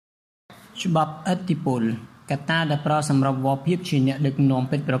ច្បាប់ឥទ្ធិពលកត្តាដែលប្រើសម្រាប់វប្បភាពជាអ្នកដឹកនាំ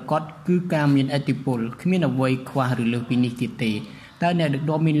ពិតប្រាកដគឺការមានឥទ្ធិពលគ្មានអ្វីខ្វះឬលើសពីនេះទៀតទេតើអ្នកដឹក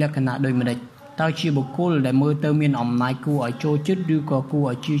នាំមានលក្ខណៈដូចម្តេចតើជាបុគ្គលដែលមើលទៅមានអំណាចគួរឲ្យចូលចិត្តឬក៏គួរ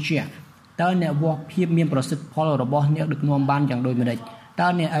ឲ្យជឿជាក់តើអ្នកវប្បភាពមានប្រសិទ្ធផលរបស់អ្នកដឹកនាំបានយ៉ាងដូចម្តេចតើ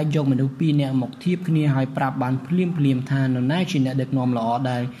អ្នកអាចយកមនុស្សពីរនាក់មកធៀបគ្នាហើយប្រាប់បានភ្លាមថានរណាជាអ្នកដឹកនាំល្អ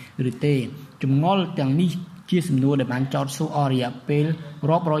ដែរឬទេចម្ងល់ទាំងនេះជាសំណួរដែលបានចោទសួរអស់រយៈពេល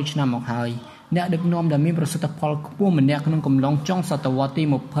រាប់រយឆ្នាំមកហើយអ្នកដឹកនាំដែលមានប្រសិទ្ធផលខ្ពស់ម្នាក់ក្នុងកំឡុងចុងសតវត្សទី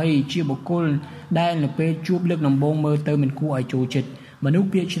20ជាបុគ្គលដែលនៅពេលជួបលើកដំបូងមើលទៅមិនគួរឲ្យចូលចិត្តមនុស្ស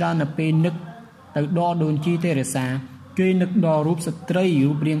ភាគច្រើននៅពេលនឹកទៅដល់ដូនជីទេរ៉េសាគេនឹកដល់រូបស្ត្រី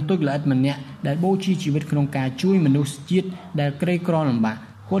រូបរាងទុច្ចល្អិតម្នាក់ដែលបូជាជីវិតក្នុងការជួយមនុស្សជាតិដែលក្រីក្រលំបាក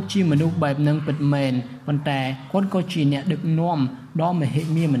គាត់ជាមនុស្សបែបហ្នឹងពិតមែនប៉ុន្តែគាត់ក៏ជាអ្នកដឹកនាំដ៏មហិ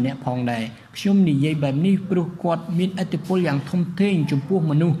មាម្នាក់ផងដែរខ្ញុំនិយាយបែបនេះព្រោះគាត់មានឥទ្ធិពលយ៉ាងធំធេងចំពោះ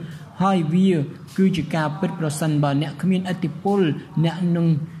មនុស្សហើយវាគឺជាការពិតប្រសិនបើអ្នកគ្មានឥទ្ធិពលអ្នក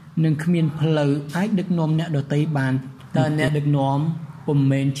នឹងគ្មានផ្លូវអាចដឹកនាំអ្នកដទៃបានតើអ្នកដឹកនាំពុំ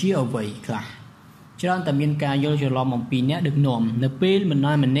មែនជាអ្វីខ្លះច្រើនតែមានការយល់ច្រឡំអំពីអ្នកដឹកនាំនៅពេលម្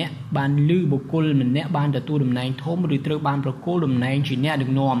នាក់បានឮបុគ្គលម្នាក់បានទទួលតំណែងធំឬត្រូវបានប្រគល់តំណែងជាអ្នកដឹ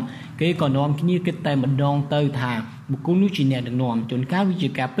កនាំគេក៏នាំគ្នាគិតតែម្ដងទៅថាបុគ្គលនោះជាអ្នកដឹកនាំជួនកាលវាជា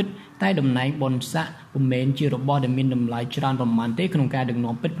ការពិតតែតំណែងបុណ្យស័ក្តិពុំមែនជារបស់ដែលមានតម្លៃច្រើនប្រមាណទេក្នុងការដឹក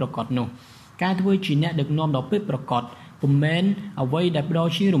នាំពិតប្រាកដនោះការធ្វើជាអ្នកដឹកនាំដ៏ពិតប្រាកដពុំមែនអ្វីដែលផ្ដ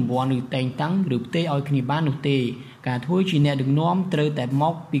ល់ជារង្វាន់ឬតែងតាំងឬផ្ទេរឲ្យគ្នាបាននោះទេការធ្វើជាអ្នកដឹកនាំត្រូវតែម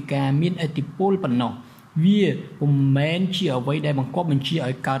កពីការមានឥទ្ធិពលប៉ុណ្ណោះវាពុំមែនជាអ្វីដែលបង្គាប់បញ្ជា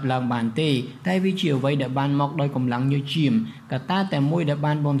ឲ្យកើតឡើងបានទេតែវាជាអ្វីដែលបានមកដោយកម្លាំងញើសឈាមកត្តាតែមួយដែល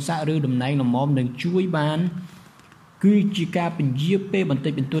បានបនស័ក្តិឬតំណែងល្មមនឹងជួយបានគឺជាការពន្យាពេលបន្តិ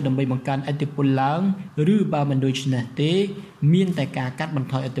ចបន្តួចដើម្បីបង្កើនឥទ្ធិពលឡើងឬបើមិនដូច្នេះទេមានតែការកាត់បន្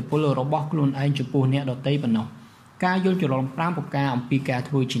ថយឥទ្ធិពលរបស់ខ្លួនឯងចំពោះអ្នកដទៃប៉ុណ្ណោះការយល់ច្រឡំ5ប្រការអំពីការ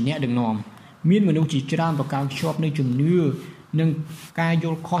ធ្វើជាអ្នកដឹកនាំមានមនុស្សជាច្រើនប្រកាន់ខ្ជាប់នូវជំនឿនិងការយ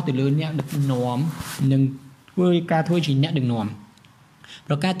ល់ខុសទៅលើអ្នកដឹកនាំនិងការធ្វើជាអ្នកដឹកនាំ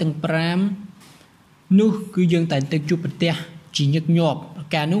ប្រការទាំង5នោះគឺយើងតែទៅជួបប្រទះជាញឹកញាប់ប្រ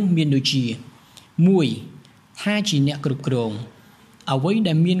ការនោះមានដូចជា1ថាជាអ្នកគ្រប់គ្រងអ្វី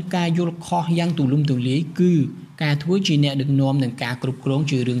ដែលមានការយល់ខុសយ៉ាងទូលំទូលាយគឺការធ្វើជាអ្នកដឹកនាំនិងការគ្រប់គ្រង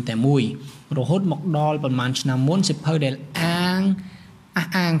ជារឿងតែមួយរហូតមកដល់ប្រហែលឆ្នាំមុនសិភៅដែលអះ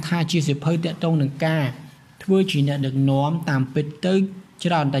អាងថាជាសិភៅទាក់ទងនឹងការធ្វើជាអ្នកដឹកនាំតាមពិតទៅ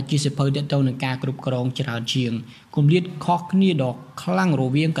ច្រើនតែជាសិភៅទាក់ទងនឹងការគ្រប់គ្រងច្រើនជាងគម្លាតខុសគ្នាដ៏ខ្លាំងរ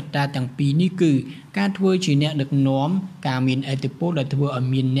វាងកត្តាទាំងពីរនេះគឺការធ្វើជាអ្នកដឹកនាំការមានឥទ្ធិពលដែលធ្វើឲ្យ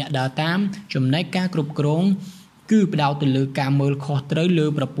មានអ្នកដើរតាមចំណែកការគ្រប់គ្រងគឺផ្ដោតទៅលើការមើលខុសត្រូវលើ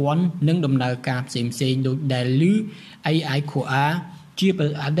ប្រព័ន្ធនិងដំណើរការផ្សេងៗដូចដែលឮ AI QA ជា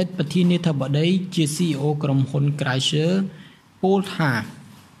អតីតប្រធានាធិបតីជា CEO ក្រុមហ៊ុន Chrysler ពោលថា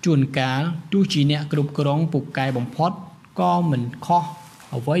ជួនកាលទោះជាអ្នកគ្រប់គ្រងពូកែបំផុតក៏មិនខុស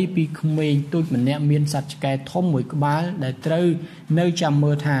អ្វីពីក្មេងទូចម្នាក់មានសត្វឆ្កែធំមួយក្បាលដែលត្រូវនៅចាំ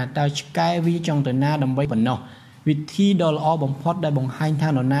មើលថាតើឆ្កែវាចង់ទៅណាដើម្បីប៉ុណ្ណោះវិធីដ៏ល្អបំផុតដែលបង្ហាញថា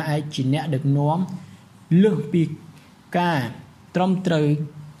នរណាអាចជាអ្នកដឹកនាំលើសពីការត្រឹមត្រូវ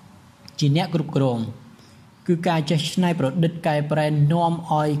ជាអ្នកគ្រប់គ្រងគឺការចេះច្នៃប្រឌិតកែប្រែនាំ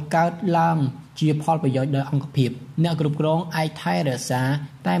ឲ្យកើតឡើងជាផលប្រយោជន៍ដល់អង្គភាពអ្នកគ្រប់គ្រងអាចថែរក្សា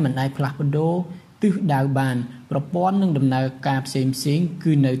តែមិនអាចផ្លាស់ប្ដូរទិសដៅបានប្រព័ន្ធនិងដំណើរការផ្សេង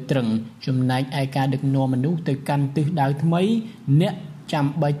គឺនៅត្រឹងចំណែកឯការដឹកនាំមនុស្សទៅកាន់ទិសដៅថ្មីអ្នកចាំ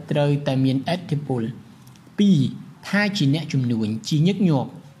បាច់ត្រូវតែមានឥទ្ធិពល2ថាជាអ្នកជំនួញជាញឹកញាប់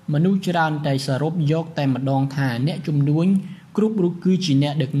មនុស្សច្រើនតែសរុបយកតែម្ដងថាអ្នកជំនួញគ្រប់រូបគឺជាអ្ន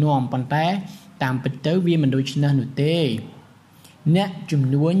កដឹកនាំប៉ុន្តែតាមពិតទៅវាមិនដូច្នេះនោះទេអ្នកជំ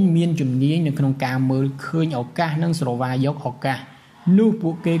នួញមានជំនាញនៅក្នុងការមើលឃើញឱកាសនិងស្រវាយកឱកាសនោះពួ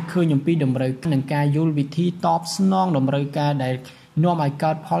កគេឃើញអំពីតម្រូវការនិងការយល់វិធីតបស្នងតម្រូវការដែលនាំឲ្យ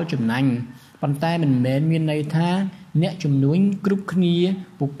កើតផលចំណេញប៉ុន្តែមិនមែនមានន័យថាអ្នកជំនួញគ្រប់គ្នា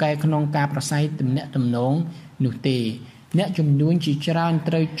ពូកែក្នុងការប្រស័យទំនាក់ទំនងនោះទេអ្នកជំនួញជាច្រើន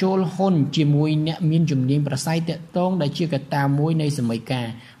ត្រូវចូលហ៊ុនជាមួយអ្នកមានជំនាញប្រស័យតាក់ទងដែលជាកត្តាមួយនៃសម័យកាល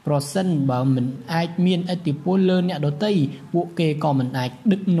ប្រសិនបើមិនអាចមានឥទ្ធិពលលើអ្នកដទៃពួកគេក៏មិនអាច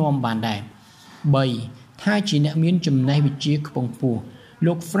ដឹកនាំបានដែរ3ថាជាអ្នកមានចំណេះវិជ្ជាខ្ពង់ខ្ពស់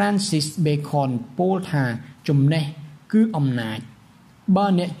លោក Francis Bacon ពោលថាចំណេះគឺអំណាចបើ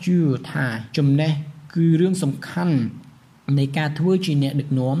អ្នកជឿថាចំណេះគឺរឿងសំខាន់នៃការធ្វើជាអ្នកដឹក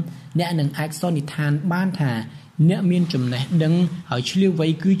នាំអ្នកនឹងអាចសន្និដ្ឋានបានថាអ្នកមានចំណេះដឹងហើយឆ្លៀវវៃ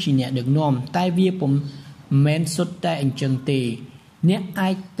គឺជាអ្នកដឹកនាំតែវាពុំមែនសុទ្ធតែអញ្ចឹងទេអ្នកអា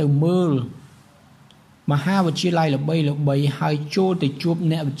ចទៅមើល មហាវិទ្យាល័យល្បីហើយចូលទៅជួប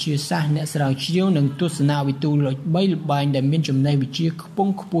អ្នកវិទ្យាសាស្ត្រអ្នកស្រាវជ្រាវនិងទស្សនវិទូល្បីល្បាញដែលមានចំណេះវិជ្ជាខ្ព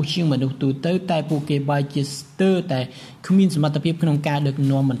ង់ខ្ពស់ជាងមនុស្សទូទៅតែពួកគេបែរជាស្ទើរតែគ្មានសមត្ថភាពក្នុងការដឹក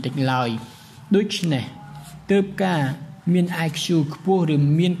នាំបន្តិចឡើយដូច្នេះទើបការមាន IQ ខ្ពស់ឬ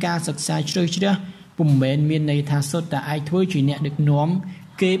មានការសិក្សាជ្រៅជ្រះពុំមែនមានន័យថាសុទ្ធតែអាចធ្វើជាអ្នកដឹកនាំ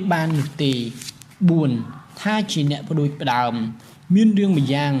គេបាននោះទេ4ថាជាអ្នកផ្ដួចផ្ដើមមានរឿងម្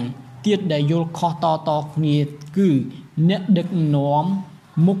យ៉ាងទៀតដែលយល់ខុសតគ្នាគឺអ្នកដឹកនាំ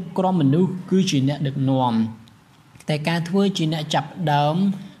មុខក្រុមមនុស្សគឺជាអ្នកដឹកនាំតែការធ្វើជាអ្នកចាប់ផ្ដើម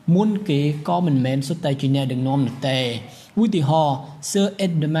មុនគេក៏មិនមែនសុទ្ធតែជាអ្នកដឹកនាំនោះទេឧទាហរណ៍ Sir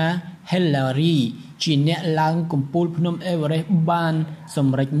Edmund Hillary ជាអ្នកឡើងកំពូលភ្នំ Everest បានស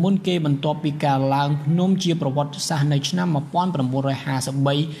ម្រេចមុនគេបន្ទាប់ពីការឡើងភ្នំជាប្រវត្តិសាស្ត្រនៅឆ្នាំ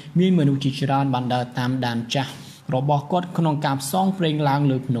1953មានមនុស្សជាច្រើនបានដើរតាមដានចាស់របស់គាត់ក្នុងការផ្សងព្រេងឡើង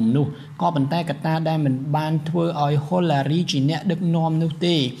លើភ្នំនោះក៏ប៉ុន្តែកត្តាដែលមិនបានធ្វើឲ្យ Hillary ជាអ្នកដឹកនាំនោះ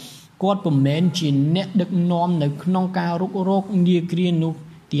ទេគាត់ពុំមែនជាអ្នកដឹកនាំនៅក្នុងការរុករកនាគ្រានោះ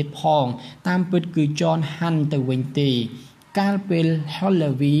ទៀតផងតាមពិតគឺ John Hunt ទៅវិញទេកាលពេល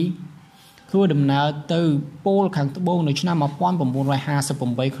Hillary ធ្វើដំណើរទៅប៉ូលខាងត្បូងនៅឆ្នាំ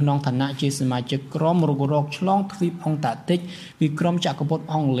1958ក្នុងឋានៈជាសមាជិកក្រុមរុករកឆ្លងទ្វីបអង់តាក់ទិកពីក្រុមចក្រពត្តិ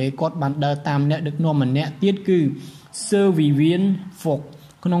អង់គ្លេសគាត់បានដើរតាមអ្នកដឹកនាំម្នាក់ទៀតគឺ Sir Vivian Fox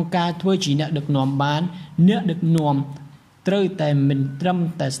ក្នុងការធ្វើជាអ្នកដឹកនាំបានអ្នកដឹកនាំត្រូវតែមិនត្រឹម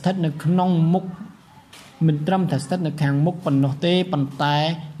តែស្ថិតនៅក្នុងមុខមិនត្រឹមតែស្ថិតនៅខាងមុខប៉ុណ្ណោះទេប៉ុន្តែ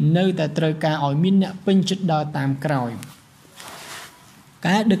នៅតែត្រូវការឲ្យមានអ្នកពេញចិត្តដើរតាមក្រោយ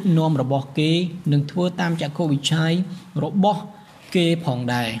ការដឹកនាំរបស់គេនឹងធ្វើតាមចក្ខុវិស័យរបស់គេផង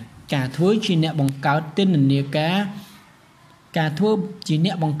ដែរការធ្វើជាអ្នកបង្កើតទិន្ននាការ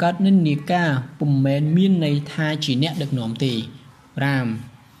ពុំមែនមានន័យថាជាអ្នកដឹកនាំទេ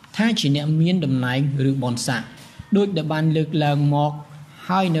5ថាជាអ្នកមានតំណែងឬបនស័ក្តិដូចដែលបានលើកឡើងមក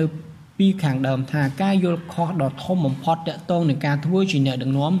ហើយនៅពីខាងដើមថាការយល់ខុសដ៏ធំបំផុតទាក់ទងនឹងការធ្វើជាអ្នកដឹក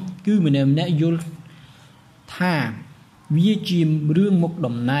នាំគឺម្នាក់យល់ថាវាជារឿងមុខ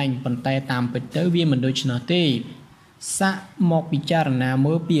តំណែងប៉ុន្តែតាមពិតទៅវាមិនដូច្នោះទេសាកមកពិចារណា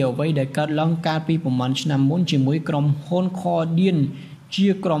មើលពីអ្វីដែលកើតឡើងកាលពីប្រមាណឆ្នាំមុនជាមួយក្រុមហ៊ុន Cordian ជា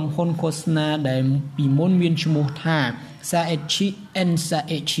ក្រុមហ៊ុនឃោសនាដែលពីមុនមានឈ្មោះថា Saatchi &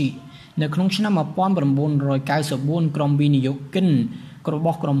 Saatchi នៅក្នុងឆ្នាំ1994ក្រុមវិនិយោគិនរប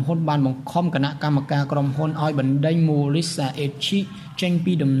ស់ក្រុមហ៊ុនបានបង្ខំគណៈកម្មការក្រុមហ៊ុនឲ្យបណ្ដេញ Maurice Saatchi ចេញ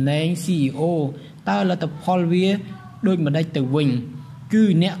ពីតំណែង CEO តើលទ្ធផលវាដូចម្ដេចទៅវិញគឺ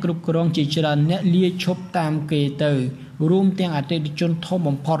អ្នកគ្រប់គ្រងជាច្រើនអ្នកលាឈប់តាមគេទៅរួមទាំងអតិថិជនធំ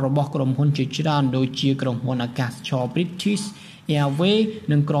បំផុតរបស់ក្រុមហ៊ុនជាច្រើនដូចជាក្រុមហ៊ុនអាកាសចរ British Airways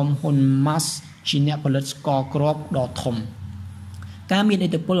និងក្រុមហ៊ុន Mars ជាអ្នកផលិតស្ករគ្រាប់ដ៏ធំការមានឥ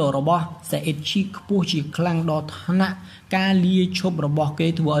ទ្ធិពលរបស់ Saatchi ខ្ពស់ជាខ្លាំងដល់ថ្នាក់ការលាឈប់របស់គេ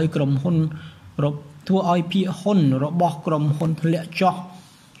ធ្វើឲ្យភាគហ៊ុនរបស់ក្រុមហ៊ុនធ្លាក់ចុះ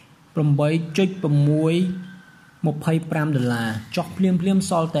 $8.625 ចុះភ្លាម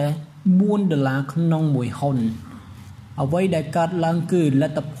សល់តែ$4ក្នុងមួយហ៊ុនអ្វីដែលកើតឡើងគឺល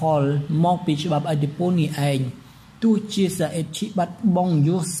ទ្ធផលមកពីច្បាប់ឥទ្ធិពលនេះឯងទោះជា Saatchi បាត់បង់យ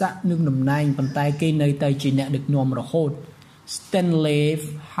ស័ក្តិនឹងតំណែងប៉ុន្តែគេនៅតែជាអ្នកដឹកនាំរហូត Stanley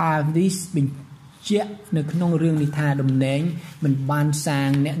Harris បញ្ជាក់នៅក្នុងរឿងនេះថាតំណែងមិនបានសាង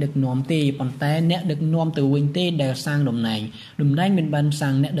អ្នកដឹកនាំទេប៉ុន្តែអ្នកដឹកនាំទៅវិញទេដែលសាងតំណែងមិនបានសា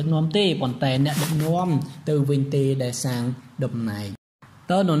ងអ្នកដឹកនាំទេប៉ុន្តែអ្នកដឹកនាំទៅវិញទេដែលសាងតំណែង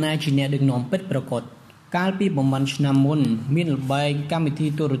តើនរណាជាអ្នកដឹកនាំពិតប្រាកដកាលពីប្រហែលឆ្នាំមុនមានល្បែងកម្មវិធី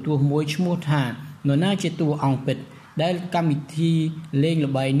ទូរទស្សន៍មួយឈ្មោះថានរណាជាតួអង្គពិតដែលកម្មវិធីលេង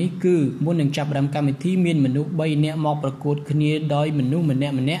ល្បែងនេះគឺមុននឹងចាប់ផ្ដើមកម្មវិធីមានមនុស្ស3នាក់មកប្រកួតគ្នាដោយមនុស្សម្នា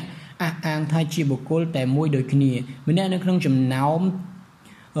ក់អះអាងថាជាបុគ្គលតែមួយដូចគ្នាម្នាក់នៅក្នុងចំណោម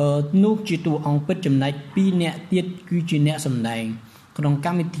នោះជាតួអង្គពិតចំណែក2នាក់ទៀតគឺជាអ្នកសម្ដែងក្នុងក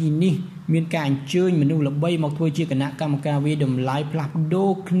ម្មវិធីនេះមានការអញ្ជើញមនុស្សល្បីមកធ្វើជាគណៈកម្មការវាតម្លៃផ្លាស់ប្ដូរ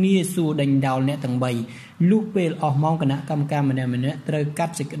គ្នាសួរដេញដោលអ្នកទាំង3លុះពេលអស់ម៉ោងគណៈកម្មការម្នាក់ត្រូវកា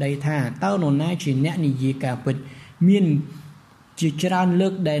ត់សេចក្តីថាតើនរណាជាអ្នកនិយាយការពិតមានជាច្រើនលើ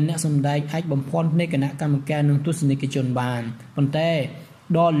កដែលអ្នកសម្ដែងអាចបំភាន់នៃគណៈកម្មការនិងទស្សនិកជនបានប៉ុន្តែ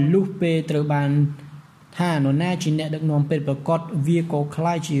ដល់លុះពេលត្រូវបានថានរណាជាអ្នកដឹកនាំពេលប្រកាសវាក៏ค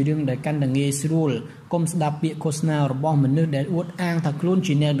ล้ายជារឿងដែលកាន់តែងាយស្រួលកុំស្ដាប់ពាក្យឃោសនារបស់មនុស្សដែលអួតអាងថាខ្លួន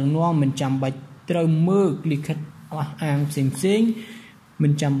ជាអ្នកដឹកនាំមិនចាំបាច់ត្រូវមើលលិខិតអះអាងផ្សេងមិ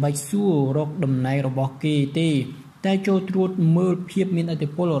នចាំបាច់សួររកតំណែងរបស់គេទេតែចូលត្រួតមើលភាពមានឥទ្ធិ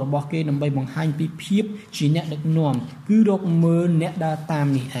ពលរបស់គេដើម្បីបង្ហាញពីភាពជាអ្នកដឹកនាំគឺរកមើលអ្នកដើរតាម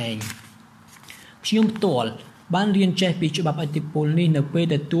នេះឯងខ្ញុំផ្ទាល់ បានរៀនចេះពីច្បាប់ឥទ្ធិពលនេះនៅពេល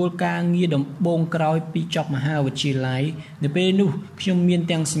ទទួលការងារដំបូងក្រោយពីចប់មហាវិទ្យាល័យនៅពេលនោះខ្ញុំមាន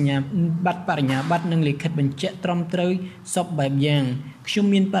ទាំងសញ្ញាបត្របរិញ្ញាបត្រនិងលិខិតបញ្ជាក់ត្រឹមត្រូវសពបែបយ៉ាងខ្ញុំ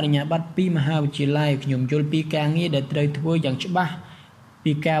មានបរិញ្ញាបត្រពីមហាវិទ្យាល័យខ្ញុំយល់ពីការងារដែលត្រូវធ្វើយ៉ាងច្បាស់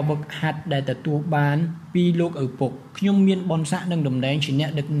ពីការវឹកហាត់ដែលទទួលបានពីលោកឪពុកខ្ញុំមានបនស័ក្តិនិងតំណែងជាអ្នក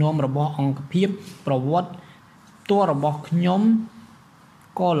ដឹកនាំរបស់អង្គភាពប្រវត្តិតួរបស់ខ្ញុំ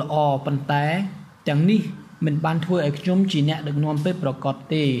ក៏ល្អប៉ុន្តែទាំងនេះមិនបានធ្វើឲ្យខ្ញុំជាអ្នកដឹកនាំពិតប្រាកដ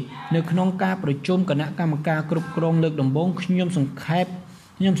ទេនៅក្នុងការប្រជុំគណៈកម្មការគ្រប់គ្រងលើកដំបូងខ្ញុំសង្កេ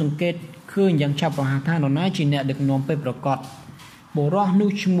តឃើញយ៉ាងឆាប់រហ័សថានរណាជាអ្នកដឹកនាំពិតប្រាកដបុរសនោះ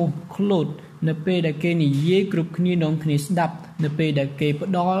ឈ្មោះក្លូតនៅពេលដែលគេនិយាយគ្រប់គ្នានាំគ្នាស្ដាប់នៅពេលដែលគេផ្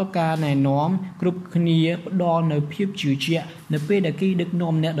ដល់ការណែនាំគ្រប់គ្នាផ្ដល់នៅភាពជឿជាក់នៅពេលដែលគេដឹក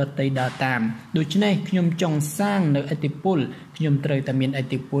នាំអ្នកដទៃដើរតាមដូច្នេះខ្ញុំចង់សាងនៅឥទ្ធិពលខ្ញុំត្រូវតែមានឥ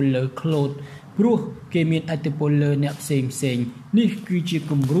ទ្ធិពលលើក្លូតព្រោះគេមានឥទ្ធិពលលើអ្នកផ្សេងនេះគឺជា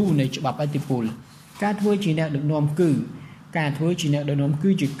គំរូនៃច្បាប់ឥទ្ធិពលការធ្វើជាអ្នកដឹកនាំគឺ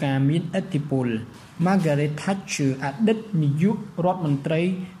ជាការមានឥទ្ធិពល Margaret Thatcher អតីតនាយករដ្ឋមន្ត្រី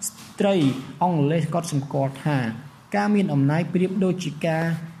ស្ត្រីអង់គ្លេសក៏សម្គាល់ថាការមានអំណាចប្រៀបដូចជាការ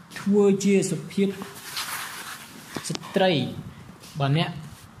ធ្វើជាសុភាពស្ត្រីបើអ្នក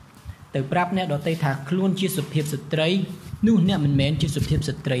ទៅប្រាប់អ្នកដទៃថាខ្លួនជាសុភាពស្ត្រីនោះអ្នកមិនមែនជាសុភាព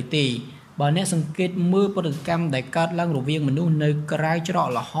ស្ត្រីទេបើអ្នកសង្កេតមើលប្រតិកម្មដែលកើតឡើងរវាងមនុស្សនៅក្រៅច្រក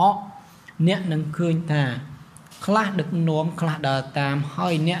ល្ហកអ្នកនឹងឃើញថាខ្លះដឹកនាំខ្លះដើរតាមហើ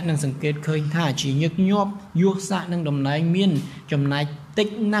យអ្នកនឹងសង្កេតឃើញថាជាញឹកញាប់យសស័ក្តិនិងតំណែងមានចំណែកតិច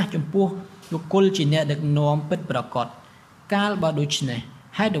ណាស់ចំពោះបុគ្គលជាអ្នកដឹកនាំពិតប្រាកដកាលបើដូច្នេះ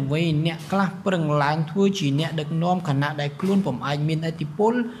ហេតុអ្វីអ្នកខ្លះប្រឹងឡើងធ្វើជាអ្នកដឹកនាំខណៈដែលខ្លួនពុំអាចមានឥទ្ធិព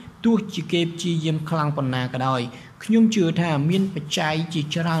លទោះជាគេព្យាយាមខ្លាំងប៉ុណ្ណាក៏ដោយខ្ញុំជឿថាមានបច្ច័យជា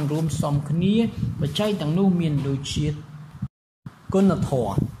ច្រើនរួមផ្សំគ្នាបច្ច័យទាំងនោះមានដូចជាគុណធ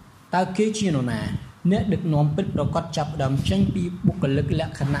ម៌តើគេជានរណាអ្នកដឹកនាំពិតប្រាកដចាប់ផ្ដើមចេញពីបុគ្គលិកល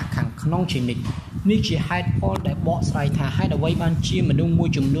ក្ខណៈខាងក្នុងជានិច្ចនេះជាហេតុផលដែលបកស្រាយថាហេតុអ្វីបានជាមនុស្សមួយ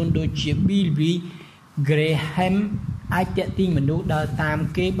ចំនួនដូចជា Billy Graham អាចតាក់ទាញមនុស្សដើរតាម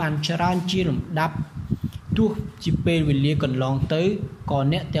គេបានច្រើនជាលំដាប់ទោះជាពេលវេលាកន្លងទៅក៏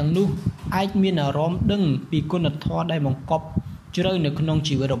អ្នកទាំងនោះអាចមានអារម្មណ៍ដឹងពីគុណធម៌ដែលបង្កប់ជ្រៅនៅក្នុង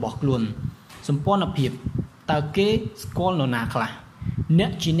ជីវិតរបស់ខ្លួនសម្ព័ន្ធភាពតើគេស្គាល់នរណាខ្លះអ្ន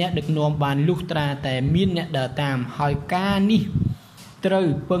កជាអ្នកដឹកនាំបានលុះត្រាតែមានអ្នកដើរតាមហើយការនេះត្រូវ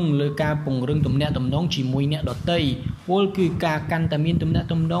ពឹងលើការពង្រឹងទំនាក់ទំនងជាមួយអ្នកដទៃពលគឺការកាន់តែមានទំនាក់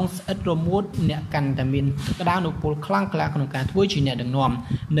ទំនងស្អិតរមួតអ្នកកាន់តែមានក្តានុពលខ្លាំងក្លាក្នុងការធ្វើជាអ្នកដឹកនាំ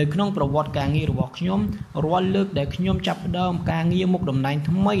នៅក្នុងប្រវត្តិការងាររបស់ខ្ញុំរាល់លើកដែលខ្ញុំចាប់ផ្ដើមការងារមុខតំណែង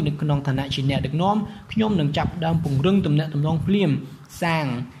ថ្មីនៅក្នុងឋានៈជាអ្នកដឹកនាំខ្ញុំនឹងចាប់ផ្ដើមពង្រឹងទំនាក់ទំនងភ្លាមសាង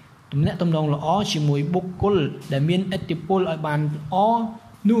ទំនាក់ទំនងល្អជាមួយបុគ្គលដែលមានឥទ្ធិពលឲ្យបានល្អ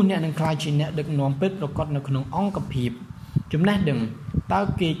នោះអ្នកនឹងក្លាយជាអ្នកដឹកនាំពិតប្រាកដនៅក្នុងអង្គភាពចំណេះដឹងតើ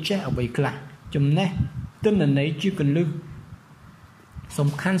គេចេះអ្វីខ្លះចំណេះទិន្នន័យជាគន្លឹះសំ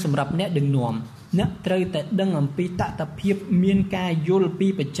ខាន់សម្រាប់អ្នកដឹកនាំអ្នកត្រូវតែដឹងអំពីតថភាពមានការយល់ពី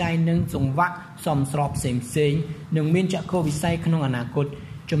បច្ច័យនិងសង្វាក់សមស្របផ្សេងនិងមានចក្ខុវិស័យក្នុងអនាគត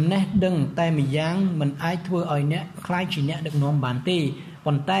ចំណេះដឹងតែម្យ៉ាងមិនអាចធ្វើឲ្យអ្នកក្លាយជាអ្នកដឹកនាំបានទេ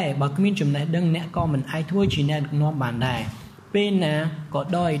ប៉ុន្តែបើគ្មានចំណេះដឹងអ្នកក៏មិនអាចធ្វើជាអ្នកដឹកនាំបានដែរពេលណាក៏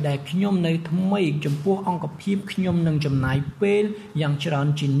ដោយដែលខ្ញុំនៅថ្មីចំពោះអង្គភាពខ្ញុំនឹងចំណាយពេលយ៉ាងច្រើន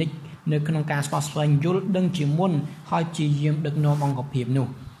ជានិច្ចនៅក្នុងការស្វែងស្វែងយល់ដឹងជាមុនហើយជាយាមដឹកនាំអង្គភាពនោះ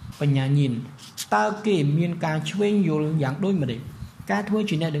បញ្ញាញាណតើគេមានការឆ្វេងយល់យ៉ាងដូចម្តេចការធ្វើ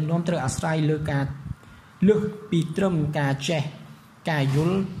ជាអ្នកដឹកនាំត្រូវអាស្រ័យលើការលើសពីត្រឹមការចេះការយ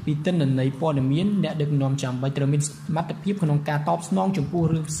ល់ពីទិន្នន័យព័ត៌មានអ្នកដឹកនាំចាំបាច់ត្រូវមានសមត្ថភាពក្នុងការតបស្នងចំពោះ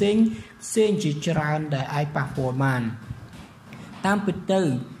រឿងផ្សេងជាច្រើនដែលអាចប៉ះពាល់បានតាមពិតទៅ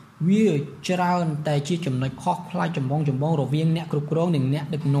វាច្រើនតែជាចំណុចខុសប្លែកចម្បងរវាងអ្នកគ្រប់គ្រងនិងអ្នក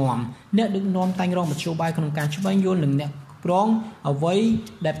ដឹកនាំតែងរកមធ្យោបាយក្នុងការឆ្វេងយល់នឹងអ្នកប្រងអ្វី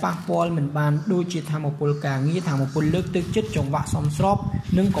ដែលប៉ះពាល់មិនបានដូចជាធម្មពលការងារធម្មពលលើកទឹកចិត្តចង្វាក់សមស្រប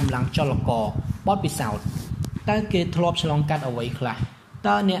និងកម្លាំងចលករបទពិសោធន៍តើគេធ្លាប់ឆ្លងកាត់អ្វីខ្លះ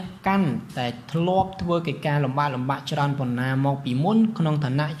តើអ្នកកាន់តែធ្លាប់ធ្វើកិច្ចការលំបាកច្រើនប៉ុណ្ណាមកពីមុនក្នុង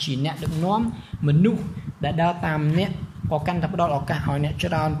ឋានៈជាអ្នកដឹកនាំមនុស្សដែលដើរតាមអ្នកក៏កាន់តែផ្ដល់ឱកាសឲ្យអ្នក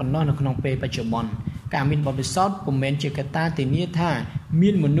ច្រើនប៉ុណ្ណោះនៅក្នុងពេលបច្ចុប្បន្នការមានបទពិសោធន៍ពុំមែនជាកត្តាធានាថាមា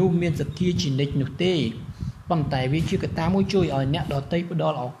នមនុស្សមានសទ្ធាជានិច្ចនោះទេប៉ុន្តែវាជាកត្តាមួយជួយឲ្យអ្នកដទៃផ្ដ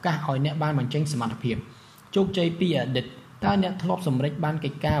ល់ឱកាសឲ្យអ្នកបានបញ្ចេញសមត្ថភាពជោគជ័យពីអតីតតើអ្នកធ្លាប់សម្រេចបានកិ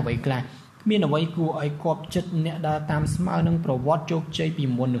ច្ចការអ្វីខ្លះគ្មានអ្វីគួរឲ្យគប់ចិត្តអ្នកដើរតាមស្មើនឹងប្រវត្តិជោគជ័យពី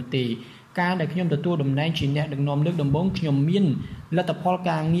មុននោះទេការដែលខ្ញុំទទួលតំណែងជាអ្នកដឹកនាំលើកដំបូងខ្ញុំមានលទ្ធផល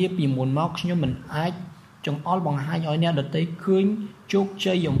ការងារពីមុនមកខ្ញុំមិនអាច ចង្អុលបង្ហាញឲ្យអ្នកដទៃឃើញជោគ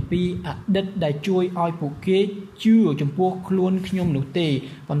ជ័យអំពីអតីតដែលជួយឲ្យពួកគេជឿចំពោះខ្លួនខ្ញុំនោះទេ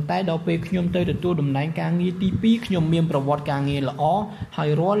ប៉ុន្តែដល់ពេលខ្ញុំទៅទទួលតំណែងការងារទី2ខ្ញុំមានប្រវត្តិការងារល្អហើយ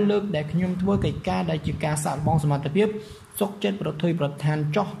រាល់លើកដែលខ្ញុំធ្វើកិច្ចការដែលជាការសាកល្បងសមត្ថភាពសុខចិត្តប្រថុយប្រឋាន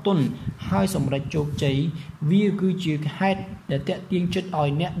ចោះទុនហើយសម្រេចជោគជ័យវាគឺជាហេតុដែលតាក់ទាញចិត្តឲ្យ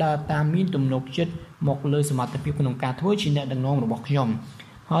អ្នកដើរតាមមានទំនុកចិត្តមកលើសមត្ថភាពក្នុងការធ្វើជាអ្នកដឹកនាំរបស់ខ្ញុំ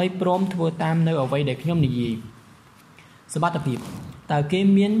ហើយព្រមធ្វើតាមនៅអ្វីដែលខ្ញុំនិយាយសមត្ថភាពតើគេ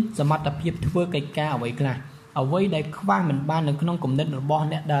មានសមត្ថភាពធ្វើកិច្ចការអ្វីខ្លះអ្វីដែលខ្វះមិនបាននៅក្នុងគំនិតរបស់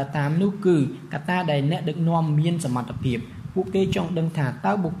អ្នកដើរតាមនោះគឺកត្តាដែលអ្នកដឹកនាំមានសមត្ថភាពពួកគេចង់ដឹងថា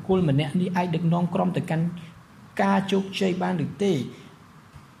តើបុគ្គលម្នាក់នេះអាចដឹកនាំក្រុមទៅកាន់ការជោគជ័យបានឬទេ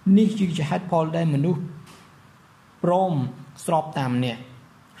នេះជាហេតុផលដែលមនុស្សព្រមស្របតាមអ្នក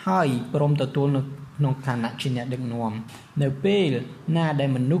ហើយព្រមទទួលនៅក្នុងឋានៈជាអ្នកដឹកនាំនៅពេលណាដែល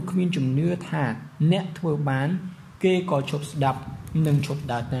មនុស្សគ្មានជំនឿថាអ្នកធ្វើបានគេក៏ឈប់ស្ដាប់និងឈប់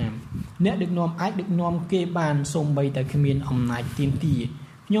ដើរតាមអ្នកដឹកនាំអាចដឹកនាំគេបានសូម្បីតែគ្មានអំណាចទាមទារ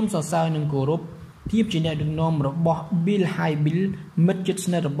ខ្ញុំសរសើរនិងគោរពធៀបជាអ្នកដឹកនាំរបស់ Bill ហើយ Bill មិត្តជិត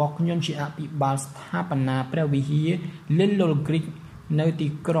ស្និទ្ធរបស់ខ្ញុំជាអភិបាលស្ថាបនាព្រះវិហារ Little Creek នៅទី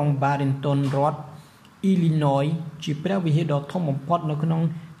ក្រុង Barrington រដ្ឋ Illinois ជាព្រះវិហារដ៏ធំបំផុតនៅក្នុង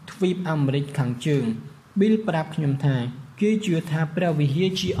ទ្វីបអាមេរិកខាងជើង Bill ប្រាប់ខ្ញុំថាគេជឿថាព្រះវិហារ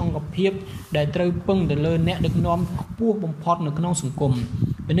ជាអង្គភាពដែលត្រូវពឹងទៅលើអ្នកដឹកនាំខ្ពស់បំផុតនៅក្នុងសង្គម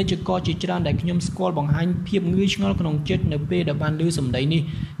ពាណិជ្ជករជាច្រើនដែលខ្ញុំស្គាល់បង្ហាញភាពងឿឆ្ងល់ក្នុងចិត្តនៅពេលដែលបានឮសម្ដីនេះ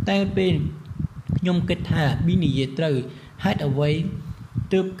តែពេលខ្ញុំគិតថា Bill និយាយត្រូវហេតុអ្វី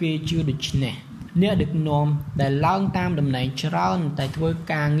ទើបគេជឿដូច្នេះអ្នកដឹកនាំដែលឡើងតាមតំណែងច្រើនតែធ្វើ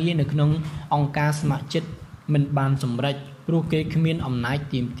ការងារនៅក្នុងអង្គការស្ម័គ្រចិត្តមិនបានសម្រេចព្រោះគេគ្មានអំណាច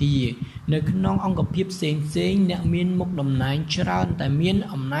ទាមទារនៅក្នុងអង្គភាពផ្សេងអ្នកមានមុខតំណែងច្រើនតែមាន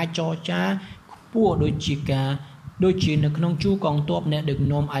អំណាចចរចាខ្ពស់ដូចជានៅក្នុងជួរកងទ័ពអ្នកដឹក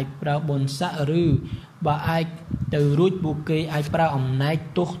នាំអាចប្រើបុណ្យស័ក្តិឬបើអាចទៅរួចពួកគេអាចប្រើអំណាច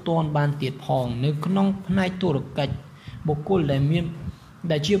ទោសទណ្ឌបានទៀតផងនៅក្នុងផ្នែកធុរកិច្ចបុគ្គល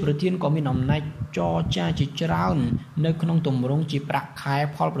ដែលជាប្រធានក៏មានអំណាចចរចាជាច្រើននៅក្នុងទម្រង់ជាប្រាក់ខែ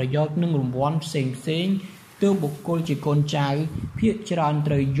ផលប្រយោជន៍និងរង្វាន់ផ្សេងទើបបុគ្គលជាកូនចៅភាគច្រើន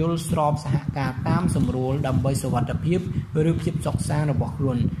ត្រូវយល់ស្របសហការតាមសម្រួលដើម្បីសុវត្ថិភាពឬភាពសុខសាន្តរបស់ខ្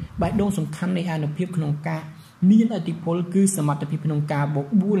លួនបេះដូងសំខាន់នៃអានុភាពក្នុងការមានឥទ្ធិពលគឺសមត្ថភាពក្នុងការប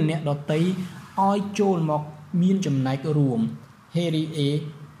បួលអ្នកដទៃឲ្យចូលមកមានចំណែករួម Harry A.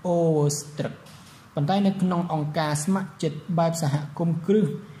 Ostrich ប៉ុន្តែនៅក្នុងអង្គការស្ម័គ្រចិត្តបែបសហគមន៍គ្រឹះ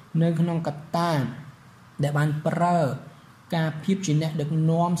នៅក្នុងកត្តាដែលបានប្រើការភាពជាអ្នកដឹក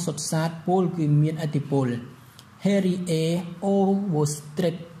នាំសុទ្ធសាធពលគឺមានឥទ្ធិពល Harry A.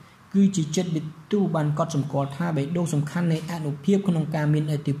 Ostrich គឺជាចិត្តវិទូបានកត់សម្គាល់ថាបេះដូងសំខាន់នៃអនុភាពក្នុងការមាន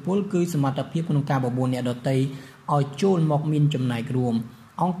ឥទ្ធិពលគឺសមត្ថភាពក្នុងការបបួលអ្នកដទៃឲ្យចូលមកមានចំណែករួម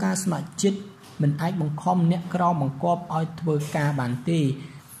អង្គការស្ម័គ្រចិត្តមិនអាចបង្ខំអ្នកក្រោមបង្គាប់ឲ្យធ្វើការបានទេ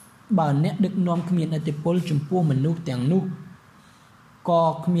បើអ្នកដឹកនាំគ្មានឥទ្ធិពលចំពោះមនុស្សទាំងនោះក៏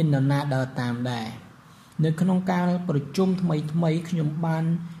គ្មាននរណាដើរតាមដែរនៅក្នុងការប្រជុំថ្មីខ្ញុំបាន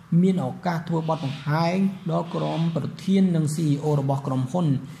មានឱកាសធ្វើបទបង្ហាញដល់ក្រុមប្រធាននិង CEO របស់ក្រុមហ៊ុន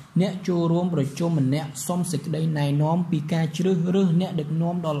អ្នកចូលរួមប្រជុំម្នាក់សុំសេចក្តីណែនាំពីការជ្រើសរើសអ្នកដឹក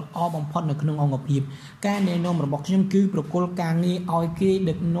នាំដ៏ល្អបំផុតនៅក្នុងអង្គភាពការណែនាំរបស់ខ្ញុំគឺប្រគល់ការងារឲ្យគេ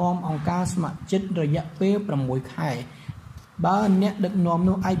ដឹកនាំអង្គការស្ម័គ្រចិត្តរយៈពេល6ខែបើអ្នកដឹកនាំ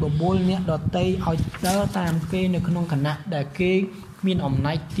នោះអាចបបួលអ្នកដទៃឲ្យដើរតាមគេនៅក្នុងគណៈដែលគេគ្មានអំ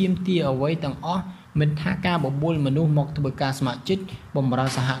ណាចទាមទារអ្វីទាំងអស់មិនថាការបបួលមនុស្សមកធ្វើការស្ម័គ្រចិត្តបម្រើ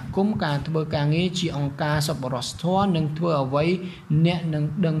សហគមន៍ការធ្វើការងារជាអង្គការសប្បុរសធម៌និងធ្វើអ្វីអ្នកនឹង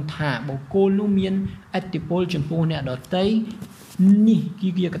ដឹងថាបុគ្គលនោះមានឥទ្ធិពលចំពោះអ្នកដទៃនេះគឺ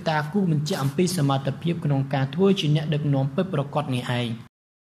ជាកត្តាគូបញ្ជាក់អំពីសមត្ថភាពក្នុងការធ្វើជាអ្នកដឹកនាំពិតប្រាកដនេះឯង